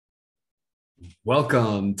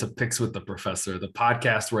Welcome to Picks with the Professor, the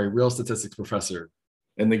podcast where a real statistics professor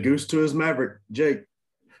And the goose to his maverick, Jake.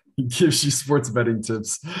 gives you sports betting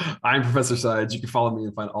tips. I'm Professor Sides. You can follow me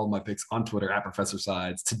and find all of my picks on Twitter at Professor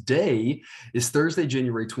Sides. Today is Thursday,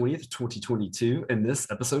 January 20th, 2022, and this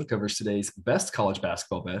episode covers today's best college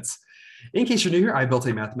basketball bets. In case you're new here, I built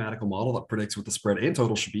a mathematical model that predicts what the spread and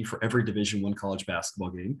total should be for every Division One college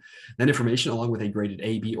basketball game. That information, along with a graded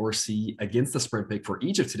A, B, or C against the spread pick for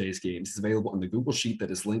each of today's games, is available in the Google Sheet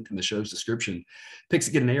that is linked in the show's description. Picks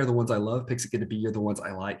that get an A are the ones I love, picks that get a B are the ones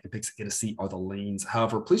I like, and picks that get a C are the lanes.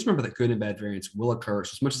 However, please remember that good and bad variance will occur.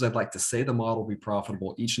 So as much as I'd like to say the model will be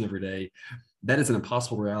profitable each and every day, that is an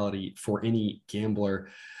impossible reality for any gambler.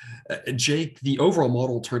 Jake, the overall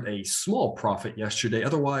model turned a small profit yesterday.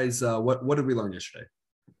 Otherwise, what did we learn yesterday?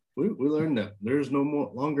 We learned that there's no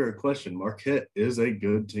more longer a question. Marquette is a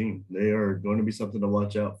good team. They are going to be something to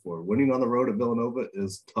watch out for. Winning on the road at Villanova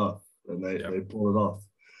is tough, and they pulled it off.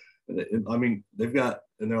 I mean, they've got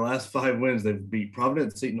in their last 5 wins, they've beat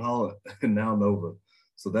Providence, Seton Hall, and now Nova.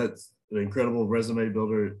 So that's an incredible resume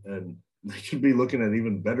builder, and they could be looking at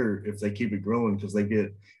even better if they keep it growing because they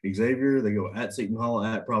get Xavier, they go at Seton Hall,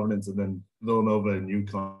 at Providence, and then Villanova and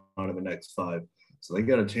UConn in the next 5. So they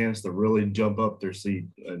got a chance to really jump up their seed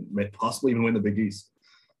and possibly even win the Big East,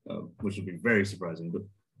 which would be very surprising, but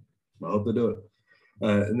I hope they do it.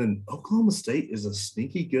 And then Oklahoma State is a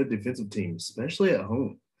sneaky good defensive team, especially at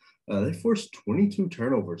home. They forced 22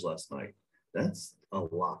 turnovers last night. That's a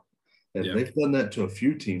lot. And they've done that to a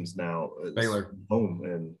few teams now. Baylor. Home,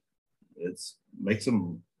 and it's makes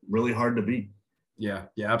them really hard to beat. Yeah,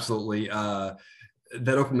 absolutely.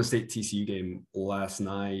 That Oklahoma State TCU game last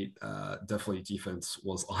night, definitely defense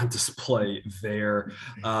was on display there.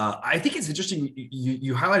 I think it's interesting.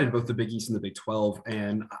 You highlighted both the Big East and the Big 12,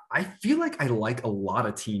 and I feel like I like a lot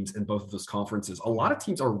of teams in both of those conferences. A lot of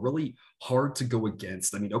teams are really hard to go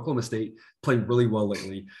against. I mean, Oklahoma State playing really well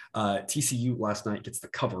lately. TCU last night gets the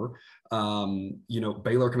cover.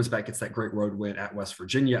 Baylor comes back, gets that great road win at West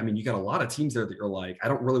Virginia. I mean, you got a lot of teams there that you're like, I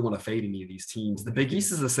don't really want to fade any of these teams. The Big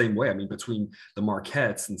East is the same way. I mean, between the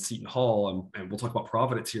Marquettes and Seton Hall, and we'll talk about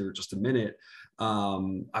Providence here in just a minute.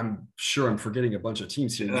 I'm sure I'm forgetting a bunch of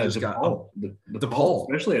teams here. You just DePaul, got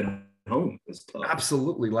DePaul, especially at home, is tough.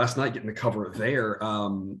 Absolutely. Last night getting the cover there.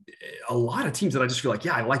 A lot of teams that I just feel like,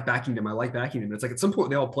 I like backing them. It's like at some point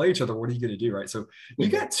they all play each other. What are you going to do? Right. So you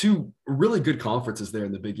got two really good conferences there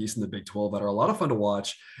in the Big East and the Big 12 that are a lot of fun to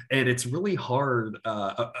watch. And it's really hard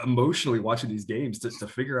emotionally watching these games to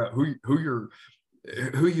figure out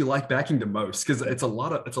who you like backing the most, because it's a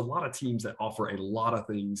lot of teams that offer a lot of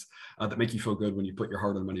things that make you feel good when you put your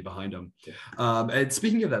hard-earned money behind them. And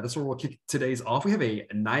speaking of that, that's where we'll kick today's off. We have a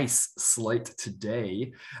nice slate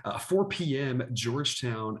today, 4 p.m.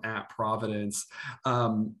 Georgetown at Providence.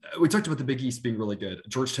 We talked about the Big East being really good.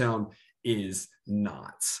 Georgetown is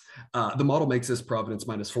not. The model makes this Providence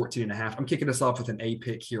minus 14.5. I'm kicking us off with an A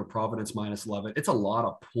pick here, Providence minus 11. It's a lot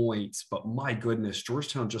of points, but my goodness,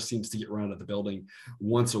 Georgetown just seems to get run out of the building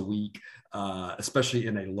once a week, especially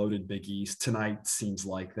in a loaded Big East. Tonight seems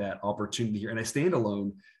like that opportunity here. And a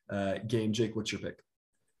standalone game. Jake, what's your pick?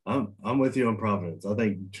 I'm with you on Providence. I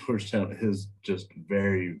think Georgetown is just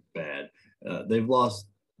very bad. They've lost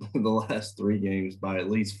the last 3 games by at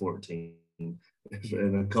least 14.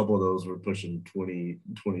 And a couple of those were pushing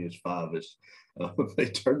 20-ish, 5-ish. They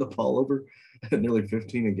turned the ball over at nearly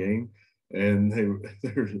 15 a game, and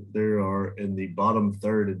they are in the bottom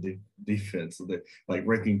third in defense. So they're like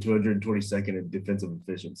ranking 222nd in defensive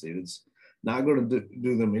efficiency. It's not going to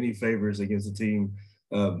do them any favors against a team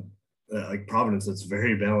like Providence that's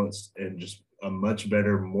very balanced and just a much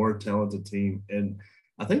better, more talented team. And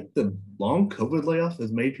I think the long COVID layoff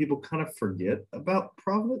has made people kind of forget about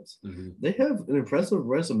Providence. Mm-hmm. They have an impressive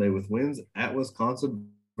resume with wins at Wisconsin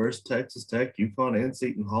versus Texas Tech, UConn, and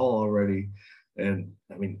Seton Hall already. And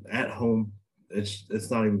I mean, at home, it's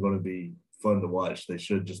not even going to be fun to watch. They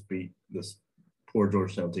should just beat this poor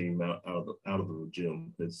Georgetown team out of the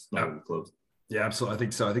gym. It's not even close. Yeah, absolutely. I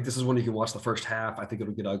think so. I think this is when you can watch the first half. I think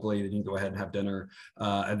it'll get ugly, and then you can go ahead and have dinner,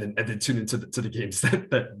 and then tune into the games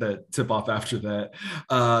that tip off after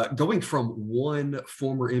that. Going from one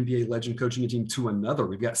former NBA legend coaching a team to another,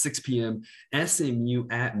 we've got 6 p.m. SMU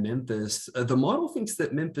at Memphis. The model thinks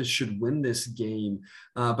that Memphis should win this game,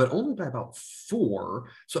 but only by about 4.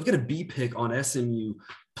 So I've got a B pick on SMU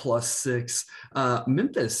 +6.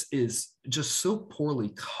 Memphis is just so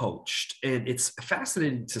poorly coached, and it's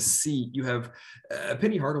fascinating to see. You have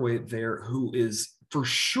Penny Hardaway there, who is for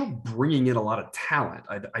sure bringing in a lot of talent.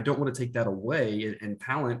 I don't want to take that away, and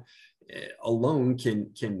talent alone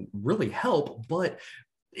can really help, but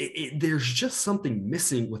there's just something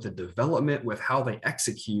missing with the development, with how they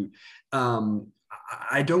execute.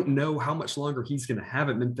 I don't know how much longer he's going to have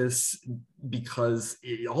at Memphis because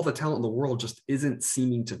all the talent in the world just isn't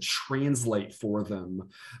seeming to translate for them.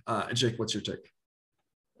 Jake, what's your take?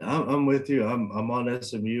 I'm with you. I'm on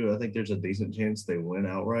SMU. I think there's a decent chance they win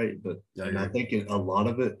outright, but Yeah, and I think a lot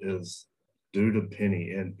of it is due to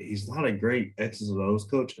Penny, and he's not a great X's and O's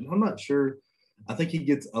coach, and I'm not sure. I think he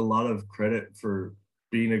gets a lot of credit for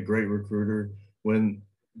being a great recruiter when,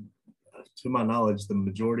 to my knowledge, the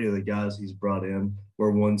majority of the guys he's brought in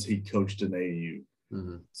were ones he coached in AU.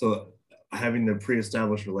 Mm-hmm. So having the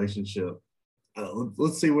pre-established relationship,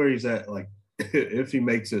 let's see where he's at. Like if he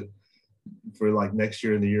makes it for like next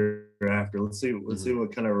year and the year after. Let's see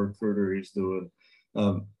what kind of recruiter he's doing.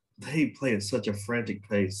 They play at such a frantic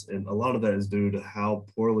pace, and a lot of that is due to how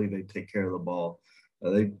poorly they take care of the ball.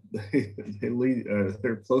 They lead.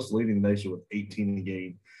 They're close to leading the nation with 18 a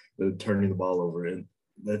game, turning the ball over, and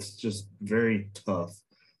that's just very tough.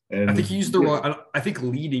 And I think he used the wrong. I think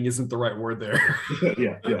leading isn't the right word there.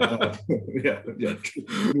 yeah. We got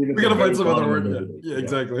to find some other word. Yeah,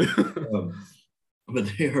 exactly. But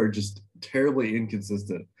they are just terribly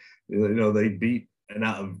inconsistent. You know, they beat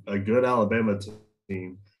a good Alabama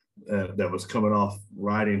team that was coming off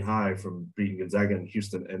riding high from beating Gonzaga and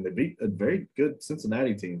Houston, and they beat a very good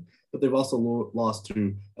Cincinnati team. But they've also lost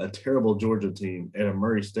to a terrible Georgia team and a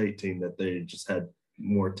Murray State team that they just had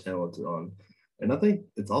more talent on. And I think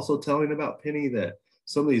it's also telling about Penny that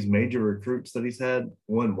some of these major recruits that he's had,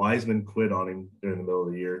 one, Wiseman quit on him during the middle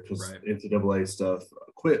of the year because NCAA stuff.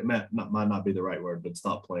 Quit might not be the right word, but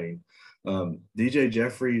stop playing. DJ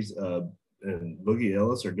Jeffries and Boogie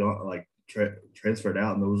Ellis are gone, like transferred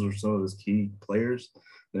out, and those are some of his key players.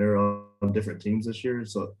 They're on different teams this year,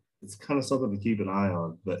 so it's kind of something to keep an eye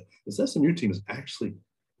on. But this SMU team is actually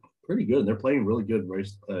pretty good. They're playing really good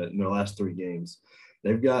in their last 3 games.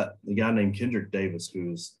 They've got a guy named Kendrick Davis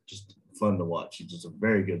who's just fun to watch. He's just a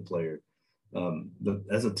very good player. But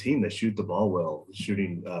as a team, they shoot the ball well,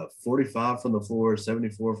 shooting 45 from the floor,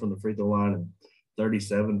 74 from the free throw line, and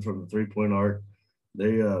 37 from the three-point arc.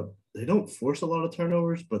 They don't force a lot of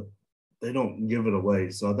turnovers, but they don't give it away.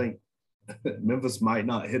 So I think Memphis might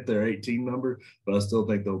not hit their 18 number, but I still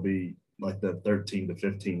think they'll be like the 13 to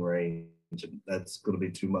 15 range. And that's going to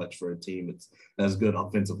be too much for a team that's as good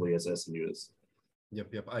offensively as SMU is.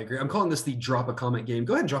 Yep. I agree. I'm calling this the drop a comment game.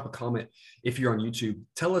 Go ahead and drop a comment if you're on YouTube.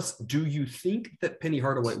 Tell us, do you think that Penny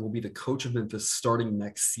Hardaway will be the coach of Memphis starting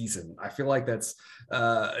next season? I feel like that's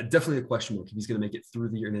definitely a question mark if he's going to make it through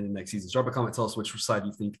the year and into next season. Drop a comment. Tell us which side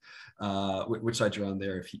you think, which side you're on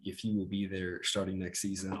there, if he will be there starting next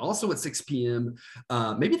season. Also at 6 p.m.,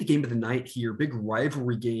 maybe the game of the night here, big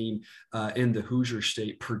rivalry game in the Hoosier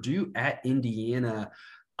State, Purdue at Indiana.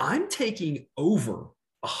 I'm taking over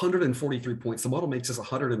 143 points. The model makes us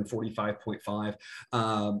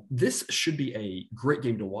 145.5. This should be a great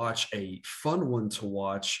game to watch, a fun one to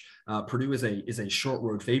watch. Purdue is a short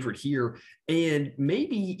road favorite here, and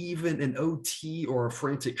maybe even an OT or a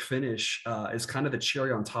frantic finish is kind of the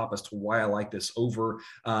cherry on top as to why I like this over.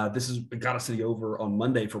 This has got us to the over on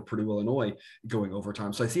Monday for Purdue, Illinois, going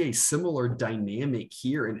overtime. So I see a similar dynamic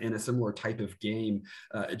here and a similar type of game.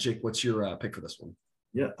 Jake, what's your pick for this one?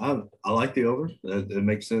 Yeah, I like the over. It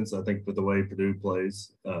makes sense. I think with the way Purdue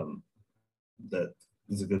plays, that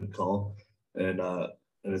is a good call, and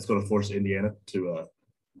it's going to force Indiana to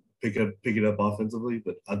pick it up offensively.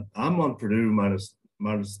 But I'm on Purdue minus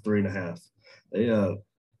 3.5.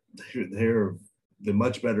 They're the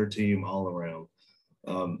much better team all around,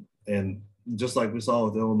 and just like we saw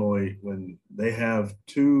with Illinois, when they have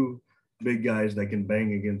 2 big guys that can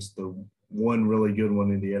bang against the one really good one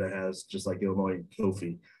Indiana has, just like Illinois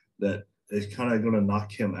Kofi, that is kind of going to knock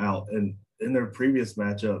him out. And in their previous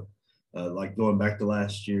matchup, like going back to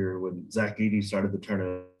last year when Zach Edey started to turn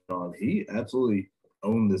it on, he absolutely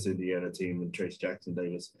owned this Indiana team, and Trace Jackson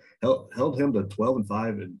Davis held him to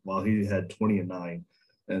 12-5, and while he had 20-9,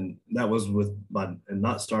 and that was and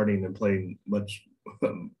not starting and playing much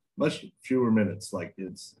fewer minutes. Like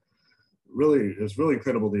it's really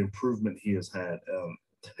incredible the improvement he has had.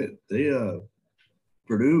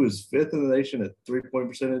 Purdue is 5th in the nation at 3-point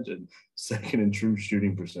percentage and 2nd in true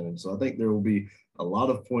shooting percentage. So I think there will be a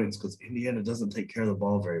lot of points because Indiana doesn't take care of the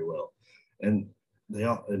ball very well, and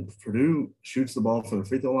Purdue shoots the ball from the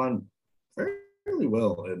free throw line fairly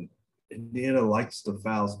well, and Indiana likes to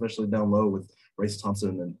foul, especially down low with Race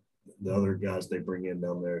Thompson and the other guys they bring in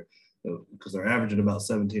down there, because they're averaging about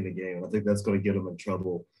 17 a game. I think that's going to get them in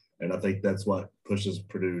trouble, and I think that's what pushes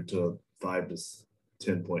Purdue to 5 to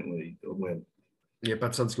 10 point lead win. Yep,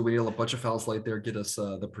 that sounds good. We need a bunch of fouls late there, get us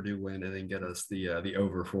the Purdue win, and then get us the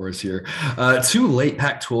over for us here. Two late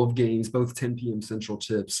Pac-12 games, both 10 p.m. Central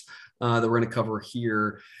tips that we're going to cover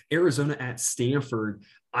here. Arizona at Stanford.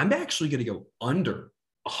 I'm actually going to go under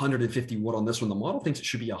 151 on this one. The model thinks it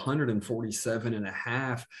should be 147 and a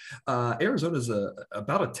half. Arizona's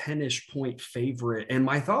about a 10-ish point favorite. And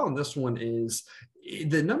my thought on this one is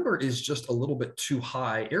the number is just a little bit too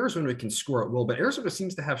high. Arizona can score at will, but Arizona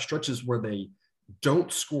seems to have stretches where they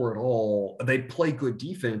don't score at all. They play good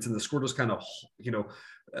defense, and the score just kind of,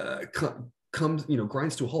 comes,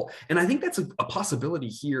 grinds to a halt. And I think that's a possibility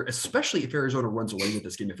here, especially if Arizona runs away with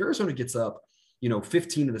this game. If Arizona gets up,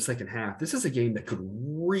 15 in the second half, this is a game that could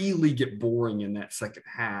really get boring in that second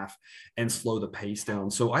half and slow the pace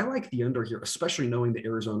down. So I like the under here, especially knowing that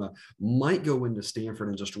Arizona might go into Stanford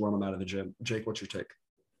and just run them out of the gym. Jake, what's your take?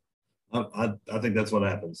 I think that's what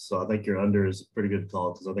happens. So I think your under is a pretty good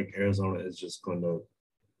call because I think Arizona is just going to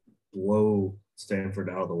blow Stanford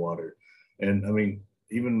out of the water. And I mean,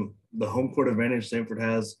 even the home court advantage Stanford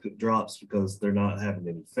has drops because they're not having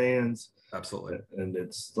any fans. Absolutely. And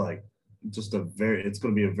it's like just it's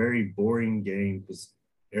going to be a very boring game because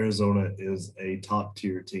Arizona is a top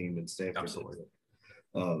tier team in Stanford. Absolutely.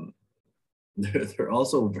 They're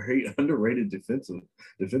also very underrated defensively.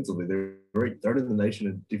 They're ranked third in the nation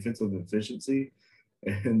in defensive efficiency,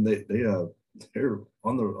 and they're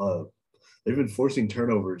on the they've been forcing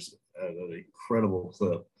turnovers at an incredible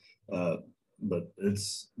clip. But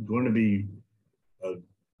it's going to be a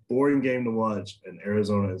boring game to watch, and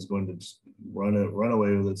Arizona is going to just run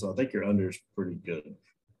away with it. So I think your under is pretty good.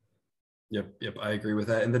 Yep, I agree with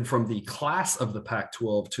that. And then from the class of the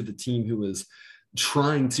Pac-12 to the team who is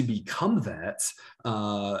trying to become that,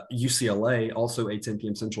 UCLA, also a 10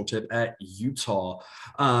 p.m. Central tip at Utah.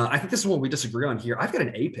 I think this is one we disagree on here. I've got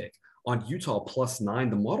an A pick on Utah +9.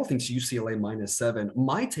 The model thinks UCLA -7.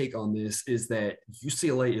 My take on this is that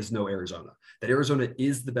UCLA is no Arizona, that Arizona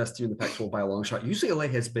is the best team in the Pac-12 by a long shot.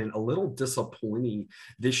 UCLA has been a little disappointing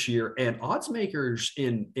this year, and odds makers,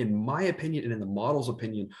 in my opinion and in the model's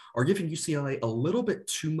opinion, are giving UCLA a little bit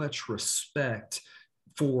too much respect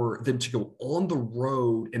for them to go on the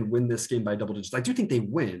road and win this game by double digits. I do think they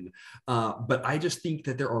win, but I just think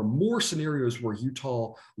that there are more scenarios where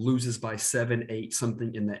Utah loses by 7, 8,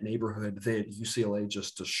 something in that neighborhood, that UCLA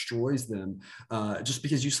just destroys them, just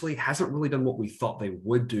because UCLA hasn't really done what we thought they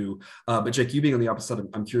would do. But Jake, you being on the opposite side,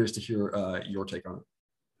 I'm curious to hear your take on it.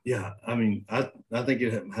 Yeah, I mean, I think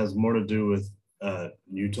it has more to do with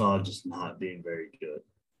Utah just not being very good.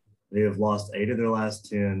 They have lost 8 of their last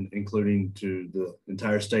 10, including to the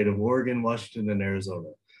entire state of Oregon, Washington, and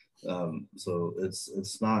Arizona. So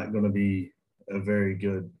it's not going to be a very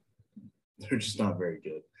good. They're just not very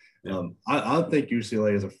good. Yeah. I think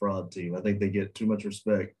UCLA is a fraud team. I think they get too much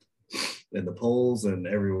respect in the polls and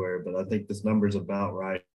everywhere, but I think this number is about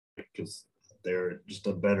right because they're just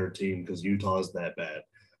a better team because Utah is that bad.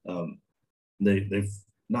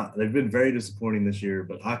 They've been very disappointing this year,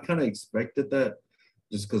 but I kind of expected that.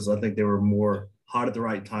 Just because I think they were more hot at the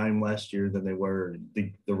right time last year than they were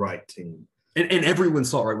the right team. And everyone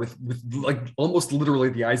saw it, right, with like almost literally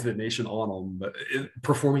the eyes of the nation on them,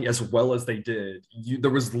 performing as well as they did.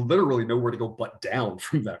 There was literally nowhere to go but down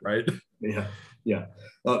from that, right? Yeah.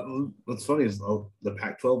 What's funny is the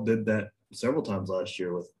Pac-12 did that several times last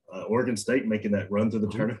year with Oregon State making that run through the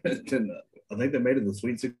tournament, and I think they made it the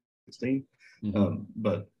Sweet 16.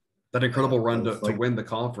 But that incredible run to win the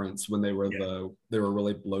conference when they were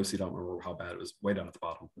really low seed. I don't remember how bad it was, way down at the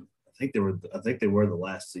bottom. I think they were the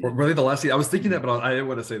last seed. Were they the last seed? I was thinking that, but I didn't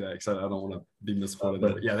want to say that because I don't want to be misquoted.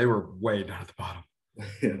 But yeah, they were way down at the bottom.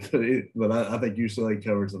 Yeah, but I think UCLA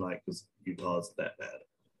covers tonight because Utah's that bad.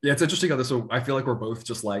 Yeah, it's interesting how this. So I feel like we're both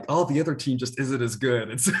just like, oh, the other team just isn't as good.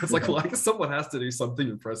 It's like, well, I guess someone has to do something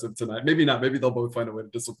impressive tonight. Maybe not. Maybe they'll both find a way to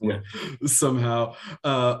disappoint somehow.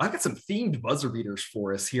 I've got some themed buzzer beaters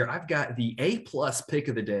for us here. I've got the A+ pick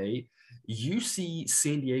of the day. UC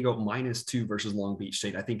San Diego -2 versus Long Beach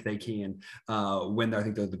State. I think they can win there. I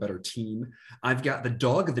think they're the better team. I've got the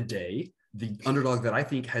dog of the day, the underdog that I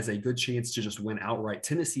think has a good chance to just win outright,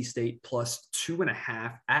 Tennessee State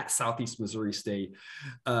 +2.5 at Southeast Missouri State.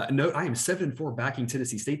 Note, I am 7-4 backing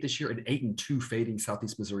Tennessee State this year and 8-2 fading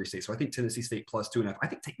Southeast Missouri State. So I think Tennessee State +2.5. I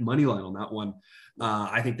think take money line on that one.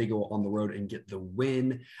 I think they go on the road and get the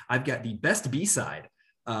win. I've got the best B-side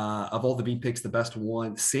of all the B picks, the best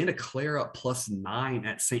one, Santa Clara +9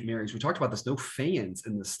 at St. Mary's. We talked about this, no fans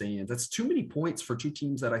in the stands. That's too many points for two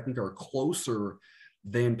teams that I think are closer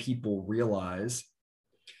than people realize.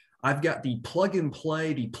 I've got the plug and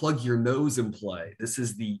play, the plug your nose and play. This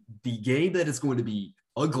is the game that is going to be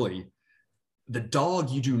ugly. The dog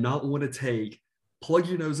you do not want to take plug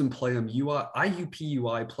your nose and play them.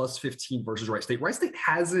 IUPUI plus 15 versus Wright State. Wright State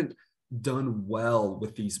hasn't done well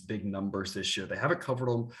with these big numbers this year. They haven't covered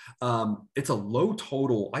them. It's a low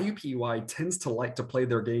total. IUPUI tends to like to play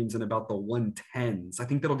their games in about the 110s. I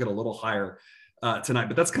think that'll get a little higher tonight,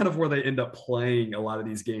 but that's kind of where they end up playing a lot of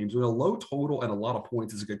these games. With a low total and a lot of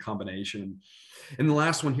points is a good combination. And the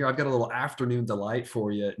last one here, I've got a little afternoon delight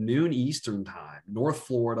for you. Noon Eastern time, North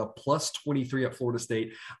Florida plus 23 at Florida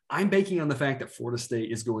State. I'm banking on the fact that Florida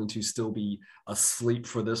State is going to still be asleep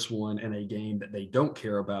for this one in a game that they don't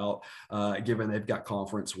care about, given they've got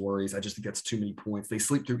conference worries. I just think that's too many points. They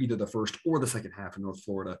sleep through either the first or the second half, and North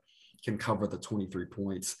Florida can cover the 23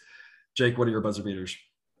 points. Jake, what are your buzzer beaters?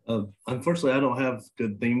 Unfortunately, I don't have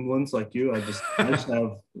good themed ones like you. I just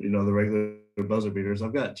have, the regular buzzer beaters.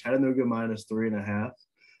 I've got Chattanooga minus 3.5.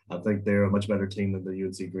 I think they're a much better team than the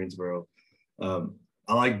UNC Greensboro.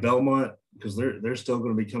 I like Belmont because they're still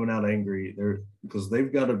going to be coming out angry. Because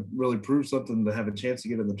they've got to really prove something to have a chance to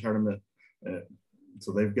get in the tournament.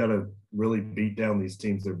 So they've got to really beat down these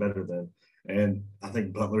teams they're better than. And I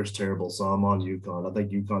think Butler's terrible, so I'm on UConn. I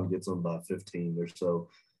think UConn gets them by 15 or so.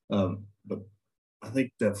 But I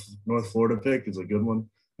think that North Florida pick is a good one.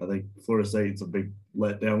 I think Florida State's a big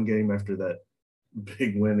letdown game after that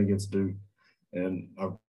big win against Duke. And I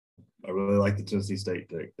really like the Tennessee State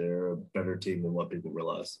pick. They're a better team than what people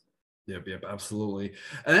realize. Yep, absolutely.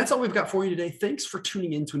 And that's all we've got for you today. Thanks for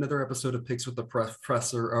tuning in to another episode of Picks with the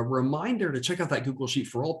Professor. A reminder to check out that Google Sheet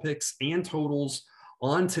for all picks and totals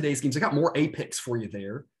on today's games. I got more A picks for you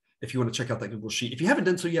there if you want to check out that Google Sheet. If you haven't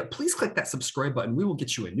done so yet, please click that subscribe button. We will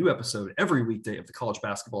get you a new episode every weekday of the college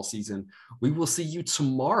basketball season. We will see you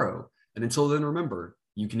tomorrow. And until then, remember,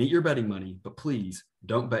 you can eat your betting money, but please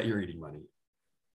don't bet your eating money.